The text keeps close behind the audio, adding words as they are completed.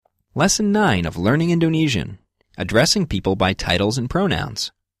Lesson 9 of Learning Indonesian, Addressing People by Titles and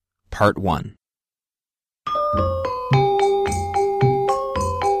Pronouns. Part 1.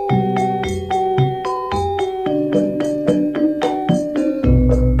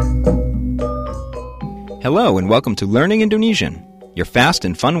 Hello and welcome to Learning Indonesian, your fast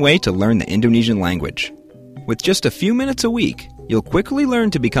and fun way to learn the Indonesian language. With just a few minutes a week, you'll quickly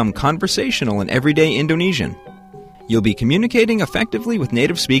learn to become conversational in everyday Indonesian. You'll be communicating effectively with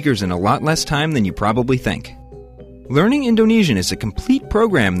native speakers in a lot less time than you probably think. Learning Indonesian is a complete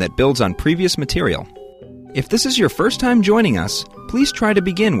program that builds on previous material. If this is your first time joining us, please try to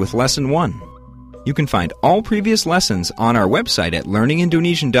begin with Lesson 1. You can find all previous lessons on our website at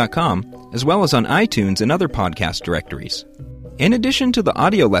learningindonesian.com, as well as on iTunes and other podcast directories. In addition to the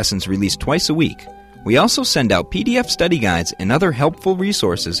audio lessons released twice a week, we also send out PDF study guides and other helpful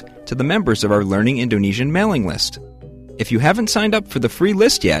resources to the members of our Learning Indonesian mailing list. If you haven't signed up for the free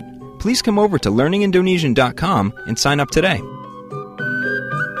list yet, please come over to learningindonesian.com and sign up today.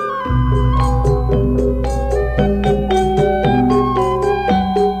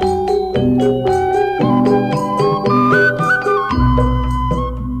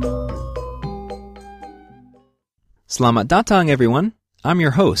 Selamat datang, everyone. I'm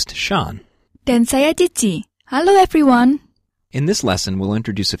your host, Sean. Dan saya Cici. Hello, everyone. In this lesson, we'll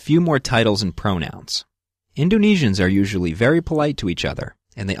introduce a few more titles and pronouns. Indonesians are usually very polite to each other,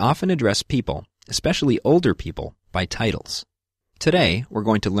 and they often address people, especially older people, by titles. Today, we're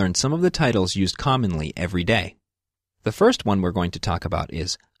going to learn some of the titles used commonly every day. The first one we're going to talk about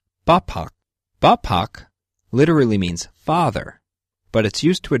is Bapak. Bapak literally means father, but it's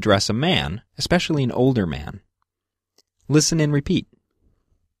used to address a man, especially an older man. Listen and repeat.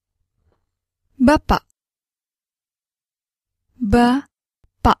 Bapak. Bapak.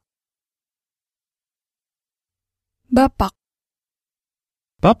 Bapak.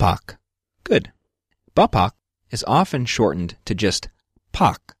 Bapak. Good. Bapak is often shortened to just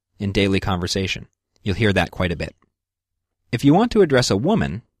pak in daily conversation. You'll hear that quite a bit. If you want to address a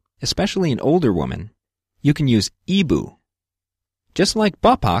woman, especially an older woman, you can use ibu. Just like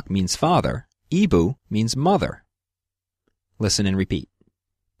bapak means father, ibu means mother. Listen and repeat.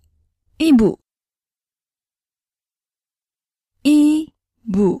 Ibu.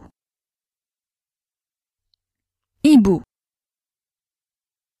 Ibu. Ibu.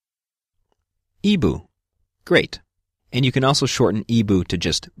 Ibu. Great. And you can also shorten ibu to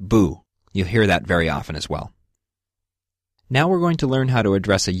just bu. You'll hear that very often as well. Now we're going to learn how to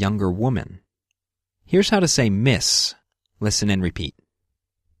address a younger woman. Here's how to say miss. Listen and repeat.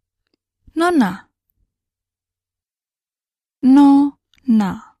 Nona.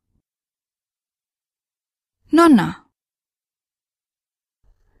 Nona. Nona.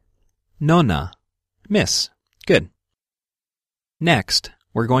 Nona. Miss. Good. Next,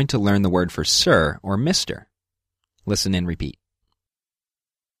 we're going to learn the word for sir or mister. Listen and repeat.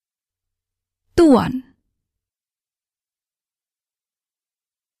 Tuan.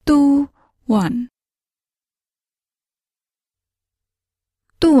 Tuan.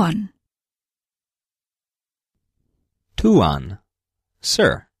 Tuan. Tuan.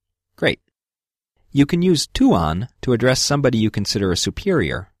 Sir. Great. You can use tuan to address somebody you consider a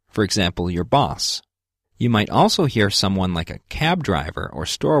superior, for example, your boss. You might also hear someone like a cab driver or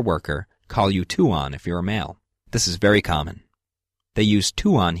store worker call you tuan if you're a male. This is very common. They use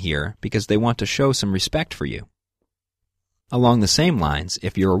tuan here because they want to show some respect for you. Along the same lines,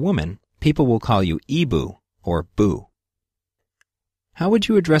 if you're a woman, people will call you ibu or bu. How would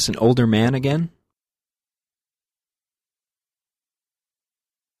you address an older man again?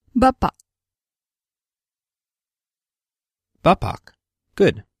 Bapak. Bapak.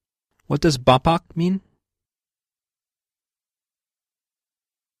 Good. What does bapak mean?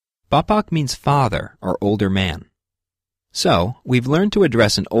 Bapak means father or older man. So, we've learned to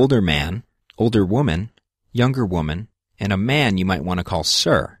address an older man, older woman, younger woman, and a man you might want to call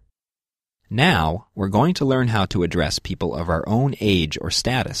sir. Now, we're going to learn how to address people of our own age or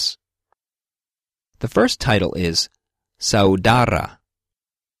status. The first title is saudara.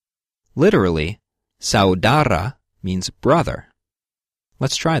 Literally, saudara means brother.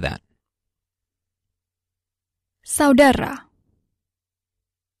 Let's try that. Saudara.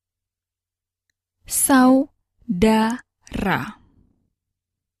 Saudara.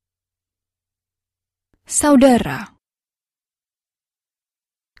 Saudara.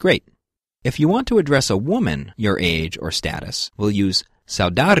 Great. If you want to address a woman your age or status, we'll use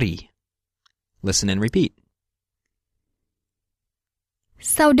saudari. Listen and repeat.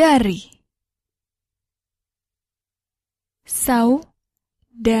 Saudari. Saudari.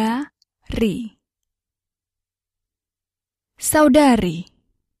 Saudari.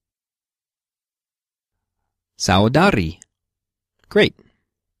 Saudari. Great.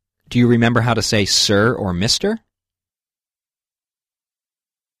 Do you remember how to say sir or mister?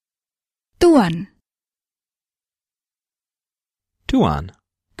 Tuan. Tuan.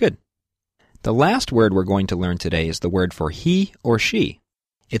 Good. The last word we're going to learn today is the word for he or she.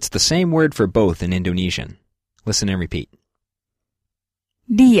 It's the same word for both in Indonesian. Listen and repeat.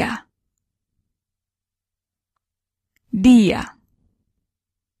 Dia. Dia.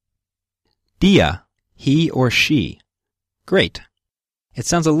 Dia, he or she. Great. It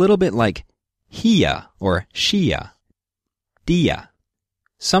sounds a little bit like hiya or shia. Dia.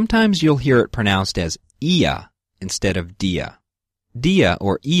 Sometimes you'll hear it pronounced as ia instead of dia. Dia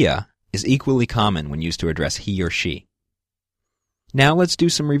or ia is equally common when used to address he or she. Now let's do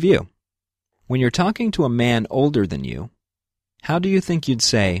some review. When you're talking to a man older than you, how do you think you'd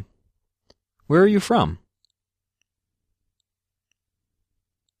say, "Where are you from?"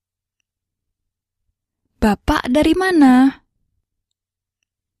 Bapak dari mana?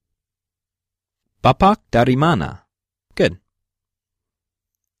 Bapak dari mana? Good.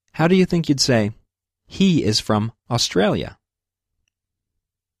 How do you think you'd say, "He is from Australia"?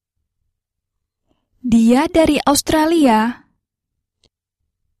 Dia dari Australia.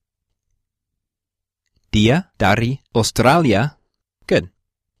 Dia dari Australia. Good.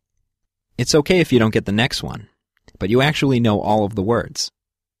 It's okay if you don't get the next one, but you actually know all of the words.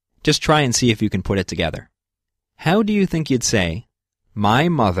 Just try and see if you can put it together. How do you think you'd say, "My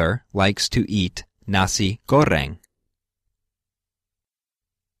mother likes to eat nasi goreng"?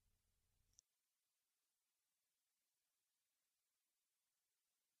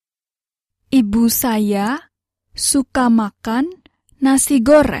 Ibu saya suka makan nasi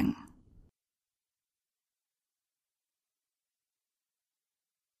goreng.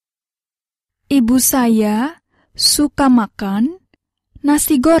 Ibu saya suka makan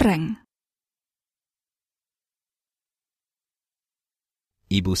nasi goreng.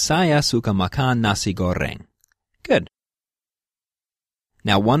 Ibu saya suka makan nasi goreng. Good.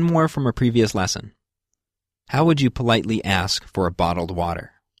 Now one more from a previous lesson. How would you politely ask for a bottled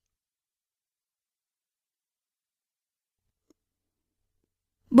water?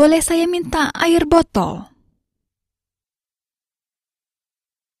 Boleh saya minta air botol?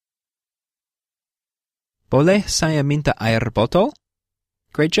 Boleh saya minta air botol?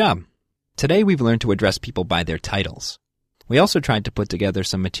 Great job. Today we've learned to address people by their titles. We also tried to put together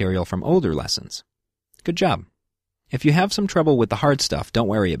some material from older lessons. Good job. If you have some trouble with the hard stuff, don't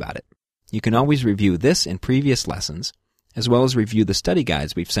worry about it. You can always review this and previous lessons, as well as review the study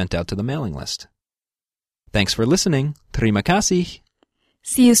guides we've sent out to the mailing list. Thanks for listening. Terima kasih.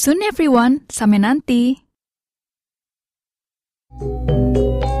 See you soon everyone. Sampai nanti.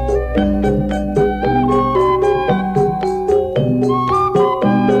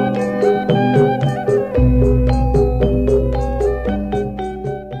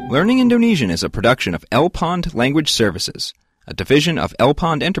 Learning Indonesian is a production of El Pond Language Services, a division of El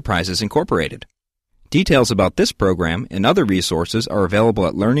Pond Enterprises Incorporated. Details about this program and other resources are available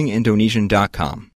at learningindonesian.com.